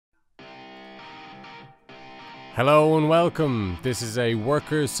Hello and welcome. This is a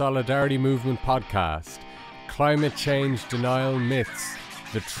Workers' Solidarity Movement podcast. Climate change denial myths,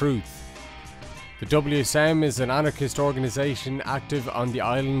 the truth. The WSM is an anarchist organisation active on the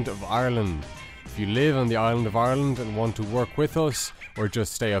island of Ireland. If you live on the island of Ireland and want to work with us or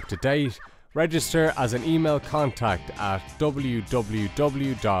just stay up to date, register as an email contact at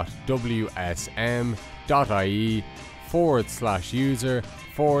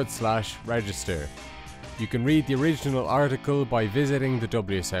www.wsm.ie/user/register. You can read the original article by visiting the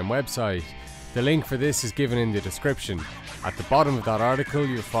WSM website. The link for this is given in the description. At the bottom of that article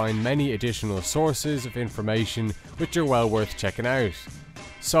you'll find many additional sources of information which are well worth checking out.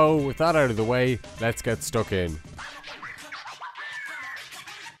 So with that out of the way, let's get stuck in.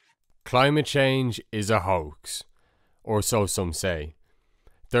 Climate change is a hoax, or so some say.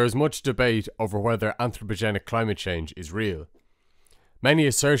 There is much debate over whether anthropogenic climate change is real. Many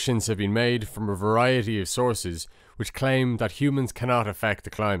assertions have been made from a variety of sources which claim that humans cannot affect the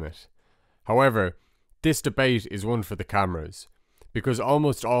climate. However, this debate is one for the cameras, because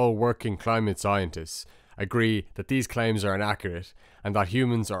almost all working climate scientists agree that these claims are inaccurate and that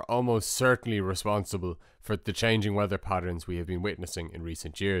humans are almost certainly responsible for the changing weather patterns we have been witnessing in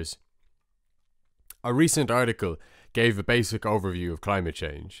recent years. A recent article gave a basic overview of climate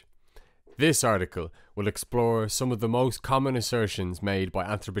change. This article will explore some of the most common assertions made by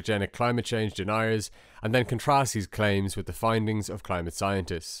anthropogenic climate change deniers and then contrast these claims with the findings of climate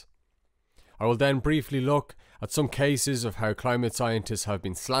scientists. I will then briefly look at some cases of how climate scientists have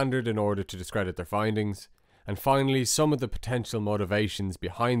been slandered in order to discredit their findings, and finally some of the potential motivations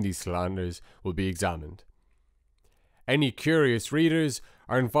behind these slanders will be examined. Any curious readers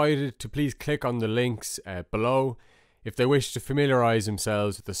are invited to please click on the links below if they wish to familiarise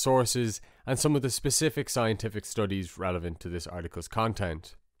themselves with the sources and some of the specific scientific studies relevant to this article's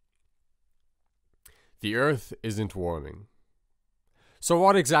content. The Earth isn't warming. So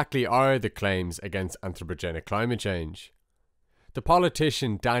what exactly are the claims against anthropogenic climate change? The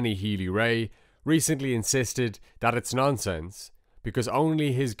politician Danny Healy-Rae recently insisted that it's nonsense because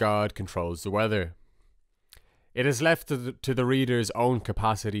only his God controls the weather. It is left to the reader's own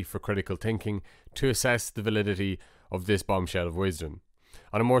capacity for critical thinking to assess the validity of this bombshell of wisdom.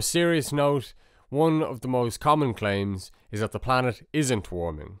 On a more serious note, one of the most common claims is that the planet isn't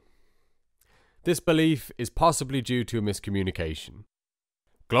warming. This belief is possibly due to a miscommunication.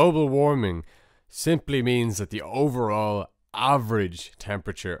 Global warming simply means that the overall average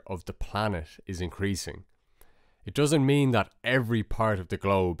temperature of the planet is increasing. It doesn't mean that every part of the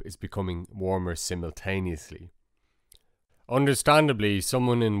globe is becoming warmer simultaneously. Understandably,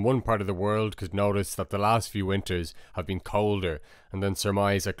 someone in one part of the world could notice that the last few winters have been colder and then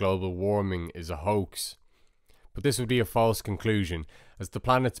surmise that global warming is a hoax. But this would be a false conclusion, as the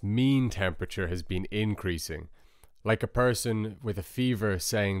planet's mean temperature has been increasing, like a person with a fever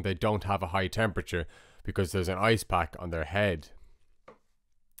saying they don't have a high temperature because there's an ice pack on their head.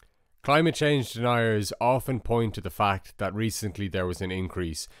 Climate change deniers often point to the fact that recently there was an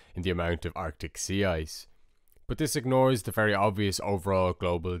increase in the amount of Arctic sea ice. But this ignores the very obvious overall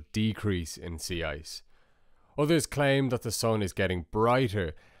global decrease in sea ice. Others claim that the sun is getting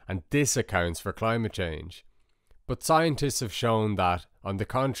brighter and this accounts for climate change. But scientists have shown that, on the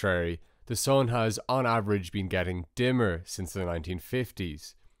contrary, the sun has on average been getting dimmer since the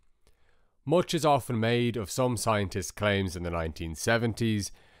 1950s. Much is often made of some scientists' claims in the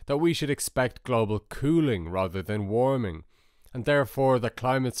 1970s that we should expect global cooling rather than warming, and therefore the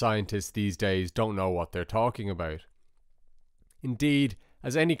climate scientists these days don't know what they're talking about. Indeed,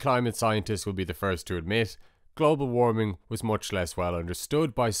 as any climate scientist will be the first to admit, global warming was much less well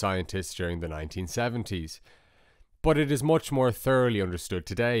understood by scientists during the 1970s, but it is much more thoroughly understood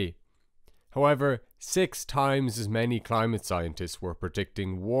today. However, 6 times as many climate scientists were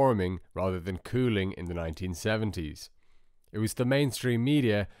predicting warming rather than cooling in the 1970s. It was the mainstream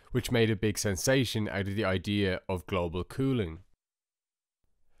media which made a big sensation out of the idea of global cooling.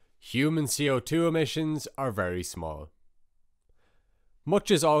 Human CO2 emissions are very small.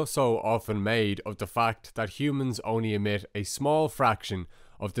 Much is also often made of the fact that humans only emit a small fraction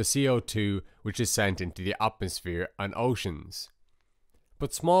of the CO2 which is sent into the atmosphere and oceans.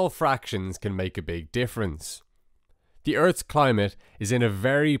 But small fractions can make a big difference. The Earth's climate is in a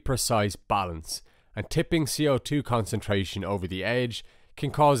very precise balance, and tipping CO2 concentration over the edge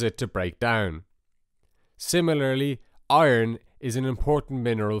can cause it to break down. Similarly, iron is an important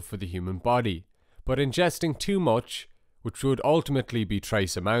mineral for the human body, but ingesting too much, which would ultimately be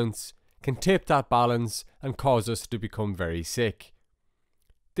trace amounts, can tip that balance and cause us to become very sick.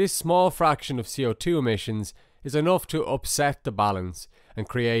 This small fraction of CO2 emissions is enough to upset the balance and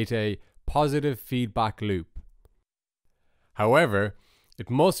create a positive feedback loop, However,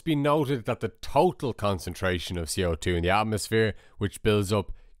 it must be noted that the total concentration of CO2 in the atmosphere, which builds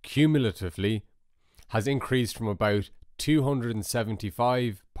up cumulatively, has increased from about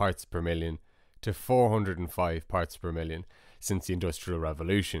 275 parts per million to 405 parts per million since the Industrial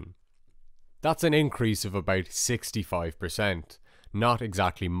Revolution. That's an increase of about 65%, not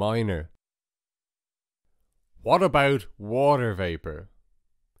exactly minor. What about water vapour?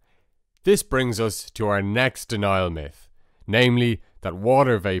 This brings us to our next denial myth, namely that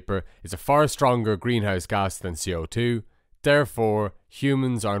water vapour is a far stronger greenhouse gas than CO2, therefore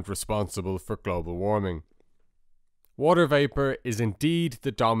humans aren't responsible for global warming. Water vapour is indeed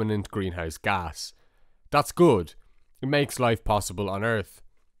the dominant greenhouse gas. That's good. It makes life possible on Earth.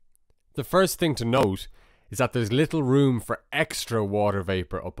 The first thing to note is that there's little room for extra water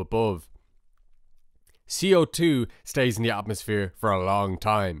vapour up above. CO2 stays in the atmosphere for a long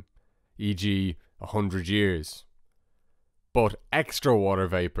time, e.g. 100 years. But extra water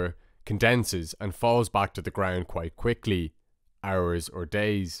vapour condenses and falls back to the ground quite quickly, hours or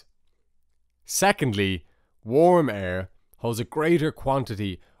days. Secondly, warm air holds a greater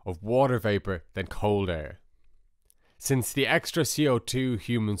quantity of water vapour than cold air. Since the extra CO2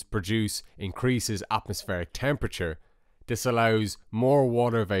 humans produce increases atmospheric temperature, this allows more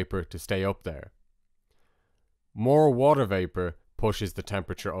water vapour to stay up there. More water vapour pushes the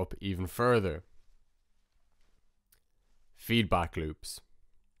temperature up even further. Feedback loops.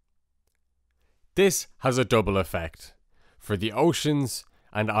 This has a double effect for the oceans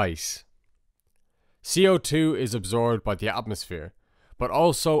and ice. CO2 is absorbed by the atmosphere, but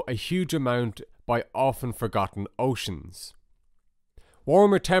also a huge amount by often forgotten oceans.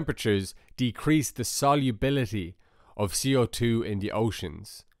 Warmer temperatures decrease the solubility of CO2 in the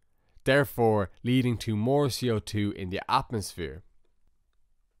oceans, therefore leading to more CO2 in the atmosphere.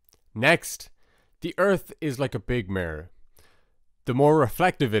 Next, the Earth is like a big mirror. The more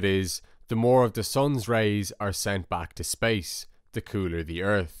reflective it is, the more of the sun's rays are sent back to space, the cooler the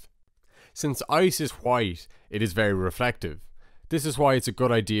Earth. Since ice is white, it is very reflective. This is why it's a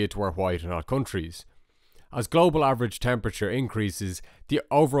good idea to wear white in hot countries. As global average temperature increases, the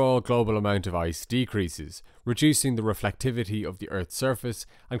overall global amount of ice decreases, reducing the reflectivity of the Earth's surface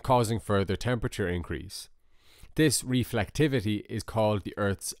and causing further temperature increase. This reflectivity is called the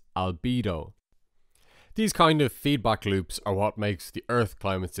Earth's albedo. These kind of feedback loops are what makes the Earth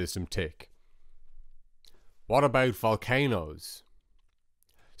climate system tick. What about volcanoes?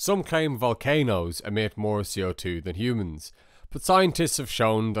 Some claim volcanoes emit more CO2 than humans, but scientists have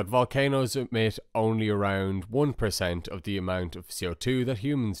shown that volcanoes emit only around 1% of the amount of CO2 that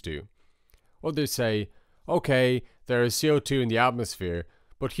humans do. Others say, okay, there is CO2 in the atmosphere,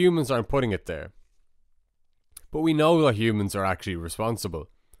 but humans aren't putting it there. But we know that humans are actually responsible.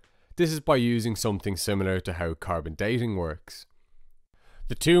 This is by using something similar to how carbon dating works.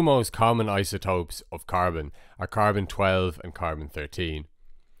 The two most common isotopes of carbon are carbon-12 and carbon-13.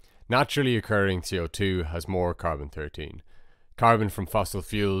 Naturally occurring CO2 has more carbon-13. Carbon from fossil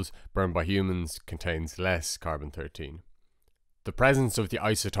fuels burned by humans contains less carbon-13. The presence of the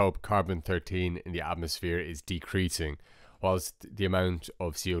isotope carbon-13 in the atmosphere is decreasing, whilst the amount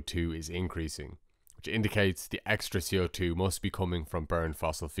of CO2 is increasing, which indicates the extra CO2 must be coming from burned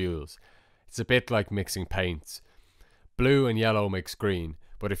fossil fuels. It's a bit like mixing paints. Blue and yellow makes green,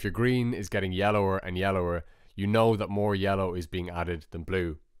 but if your green is getting yellower and yellower, you know that more yellow is being added than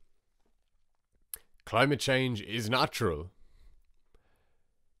blue. Climate change is natural.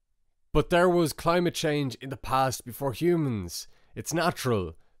 But there was climate change in the past before humans. It's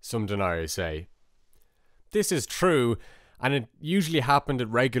natural, some deniers say. This is true, and it usually happened at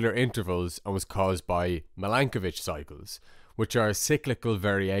regular intervals and was caused by Milankovitch cycles, which are cyclical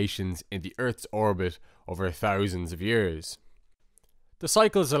variations in the Earth's orbit over thousands of years. The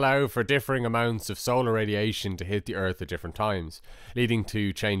cycles allow for differing amounts of solar radiation to hit the Earth at different times, leading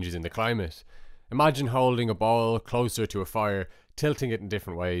to changes in the climate. Imagine holding a ball closer to a fire, tilting it in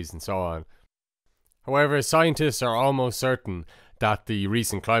different ways, and so on. However, scientists are almost certain that the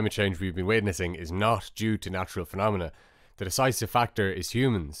recent climate change we've been witnessing is not due to natural phenomena. The decisive factor is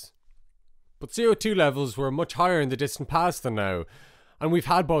humans. But CO2 levels were much higher in the distant past than now, and we've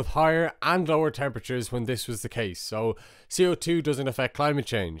had both higher and lower temperatures when this was the case, so CO2 doesn't affect climate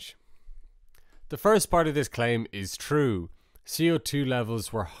change. The first part of this claim is true. CO2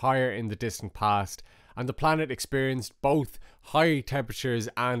 levels were higher in the distant past, and the planet experienced both high temperatures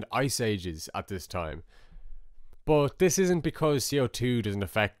and ice ages at this time. But this isn't because CO2 doesn't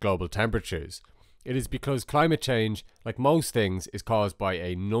affect global temperatures. It is because climate change, like most things, is caused by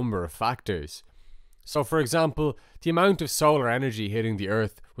a number of factors. So for example, the amount of solar energy hitting the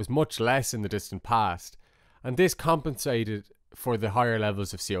Earth was much less in the distant past, and this compensated for the higher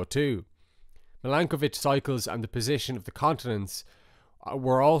levels of CO2. Milankovitch cycles and the position of the continents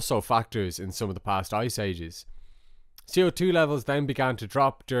were also factors in some of the past ice ages. CO2 levels then began to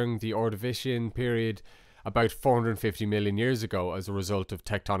drop during the Ordovician period about 450 million years ago as a result of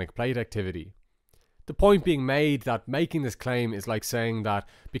tectonic plate activity. The point being made that making this claim is like saying that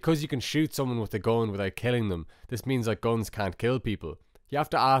because you can shoot someone with a gun without killing them, this means that guns can't kill people. You have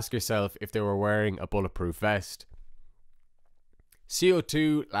to ask yourself if they were wearing a bulletproof vest.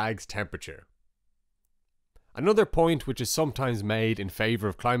 CO2 lags temperature. Another point which is sometimes made in favour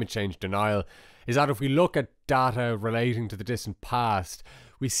of climate change denial is that if we look at data relating to the distant past,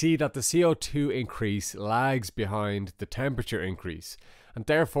 we see that the CO2 increase lags behind the temperature increase, and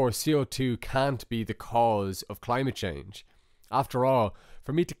therefore CO2 can't be the cause of climate change. After all,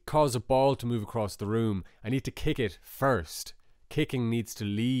 for me to cause a ball to move across the room, I need to kick it first. Kicking needs to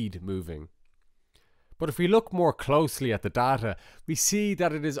lead moving. But if we look more closely at the data, we see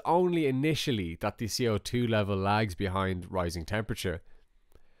that it is only initially that the CO2 level lags behind rising temperature.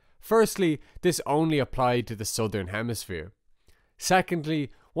 Firstly, this only applied to the southern hemisphere.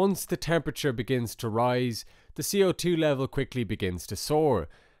 Secondly, once the temperature begins to rise, the CO2 level quickly begins to soar.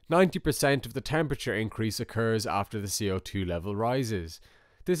 90% of the temperature increase occurs after the CO2 level rises.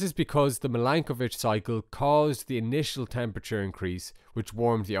 This is because the Milankovitch cycle caused the initial temperature increase, which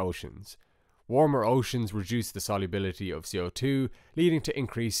warmed the oceans. Warmer oceans reduced the solubility of CO2, leading to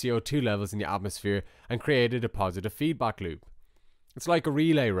increased CO2 levels in the atmosphere and created a positive feedback loop. It's like a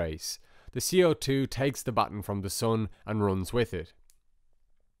relay race. The CO2 takes the baton from the sun and runs with it.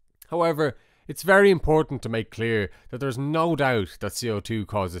 However, it's very important to make clear that there's no doubt that CO2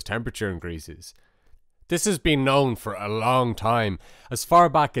 causes temperature increases. This has been known for a long time, as far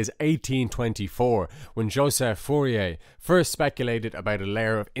back as 1824, when Joseph Fourier first speculated about a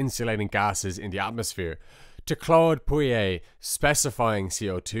layer of insulating gases in the atmosphere, to Claude Pouillet specifying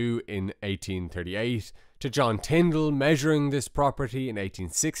CO2 in 1838, to John Tyndall measuring this property in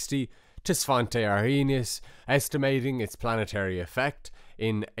 1860, to Svante Arrhenius estimating its planetary effect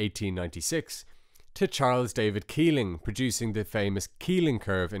in 1896, to Charles David Keeling producing the famous Keeling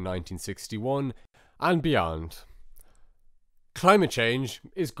curve in 1961, and beyond. Climate change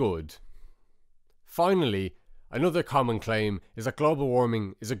is good. Finally, another common claim is that global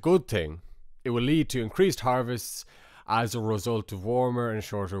warming is a good thing. It will lead to increased harvests as a result of warmer and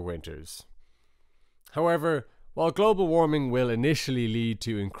shorter winters. However, while global warming will initially lead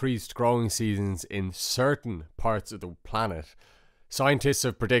to increased growing seasons in certain parts of the planet, scientists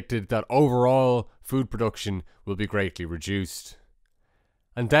have predicted that overall food production will be greatly reduced.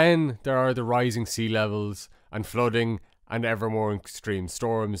 And then there are the rising sea levels and flooding and ever more extreme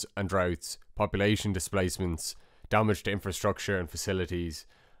storms and droughts, population displacements, damage to infrastructure and facilities,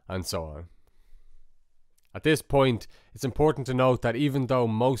 and so on. At this point, it's important to note that even though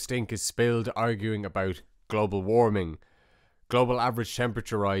most ink is spilled arguing about global warming, global average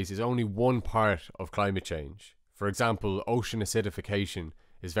temperature rise is only one part of climate change. For example, ocean acidification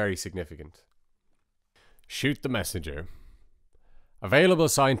is very significant. Shoot the messenger. Available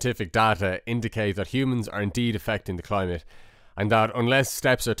scientific data indicate that humans are indeed affecting the climate, and that unless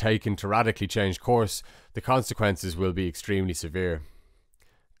steps are taken to radically change course, the consequences will be extremely severe.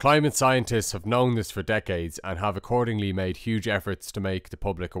 Climate scientists have known this for decades and have accordingly made huge efforts to make the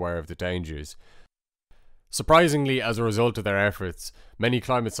public aware of the dangers. Surprisingly, as a result of their efforts, many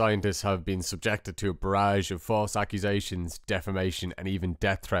climate scientists have been subjected to a barrage of false accusations, defamation, and even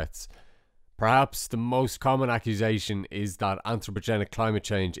death threats. Perhaps the most common accusation is that anthropogenic climate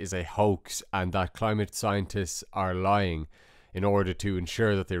change is a hoax and that climate scientists are lying in order to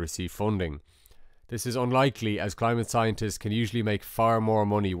ensure that they receive funding. This is unlikely, as climate scientists can usually make far more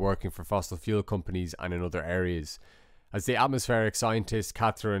money working for fossil fuel companies and in other areas. As the atmospheric scientist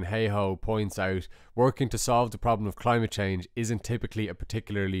Catherine Hayhoe points out, working to solve the problem of climate change isn't typically a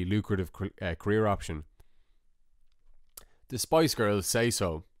particularly lucrative career option. The Spice Girls say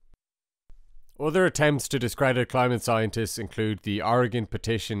so. Other attempts to discredit climate scientists include the Oregon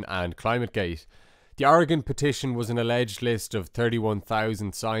Petition and ClimateGate. The Oregon Petition was an alleged list of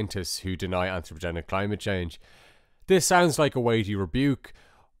 31,000 scientists who deny anthropogenic climate change. This sounds like a weighty rebuke,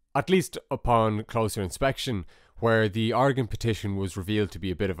 at least upon closer inspection, where the Oregon Petition was revealed to be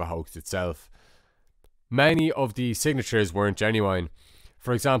a bit of a hoax itself. Many of the signatures weren't genuine.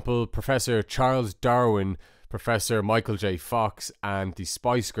 For example, Professor Charles Darwin, Professor Michael J. Fox, and the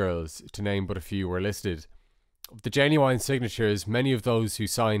Spice Girls, to name but a few, were listed. Of the genuine signatures, many of those who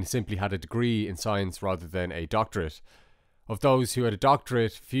signed simply had a degree in science rather than a doctorate. Of those who had a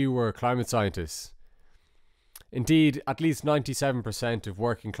doctorate, few were climate scientists. Indeed, at least 97% of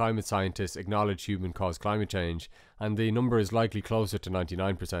working climate scientists acknowledge human-caused climate change, and the number is likely closer to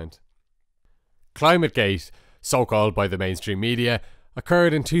 99%. ClimateGate, so called by the mainstream media,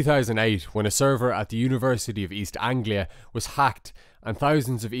 occurred in 2008 when a server at the University of East Anglia was hacked and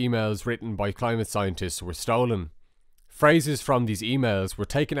thousands of emails written by climate scientists were stolen. Phrases from these emails were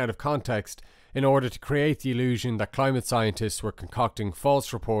taken out of context in order to create the illusion that climate scientists were concocting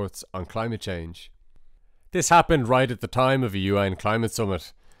false reports on climate change. This happened right at the time of a UN climate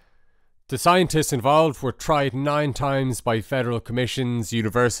summit. The scientists involved were tried 9 times by federal commissions,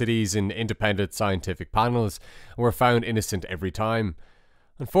 universities and independent scientific panels and were found innocent every time.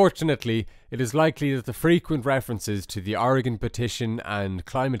 Unfortunately, it is likely that the frequent references to the Oregon petition and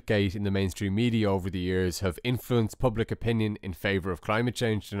ClimateGate in the mainstream media over the years have influenced public opinion in favour of climate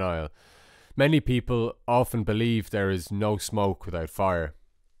change denial. Many people often believe there is no smoke without fire.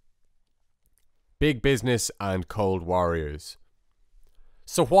 Big business and cold warriors.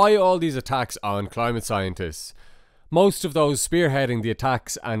 So why all these attacks on climate scientists? Most of those spearheading the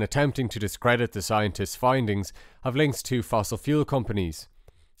attacks and attempting to discredit the scientists' findings have links to fossil fuel companies.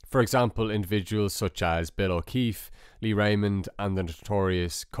 For example, individuals such as Bill O'Keefe, Lee Raymond and the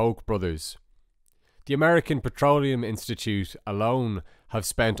notorious Koch brothers. The American Petroleum Institute alone have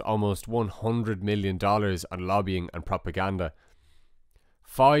spent almost $100 million on lobbying and propaganda.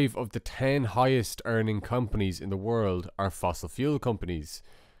 5 of the 10 highest earning companies in the world are fossil fuel companies.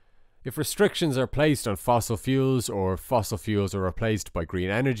 If restrictions are placed on fossil fuels or fossil fuels are replaced by green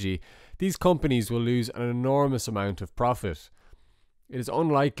energy, these companies will lose an enormous amount of profit. It is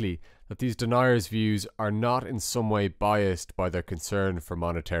unlikely that these deniers' views are not in some way biased by their concern for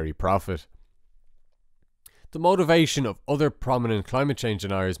monetary profit. The motivation of other prominent climate change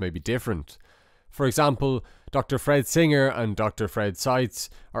deniers may be different. For example, Dr. Fred Singer and Dr. Fred Seitz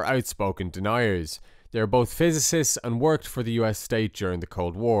are outspoken deniers. They are both physicists and worked for the US state during the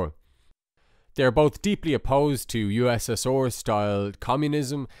Cold War. They are both deeply opposed to USSR-style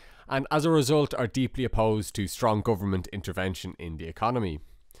communism and as a result are deeply opposed to strong government intervention in the economy.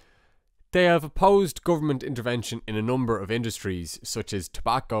 They have opposed government intervention in a number of industries such as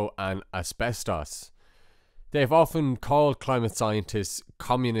tobacco and asbestos. They have often called climate scientists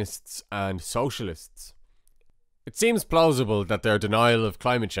communists and socialists. It seems plausible that their denial of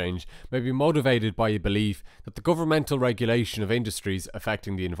climate change may be motivated by a belief that the governmental regulation of industries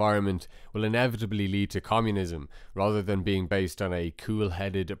affecting the environment will inevitably lead to communism, rather than being based on a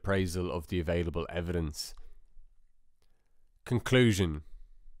cool-headed appraisal of the available evidence. Conclusion.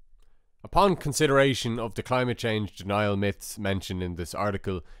 Upon consideration of the climate change denial myths mentioned in this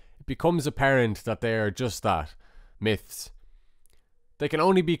article, it becomes apparent that they are just that, myths. They can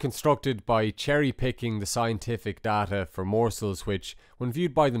only be constructed by cherry-picking the scientific data for morsels which, when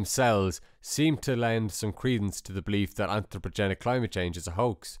viewed by themselves, seem to lend some credence to the belief that anthropogenic climate change is a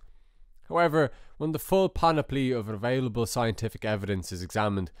hoax. However, when the full panoply of available scientific evidence is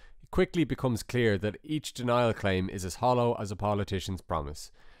examined, it quickly becomes clear that each denial claim is as hollow as a politician's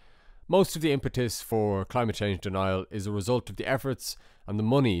promise. Most of the impetus for climate change denial is a result of the efforts and the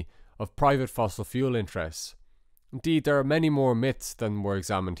money of private fossil fuel interests. Indeed, there are many more myths than were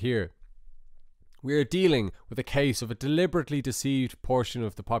examined here. We are dealing with a case of a deliberately deceived portion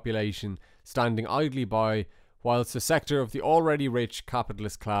of the population standing idly by whilst a sector of the already rich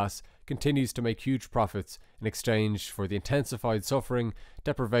capitalist class continues to make huge profits in exchange for the intensified suffering,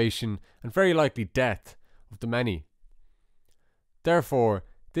 deprivation and very likely death of the many. Therefore,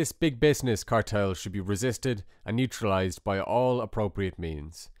 this big business cartel should be resisted and neutralised by all appropriate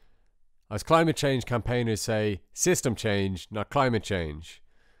means. As climate change campaigners say, system change, not climate change.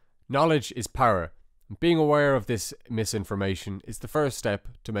 Knowledge is power, and being aware of this misinformation is the first step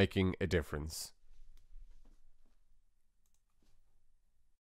to making a difference.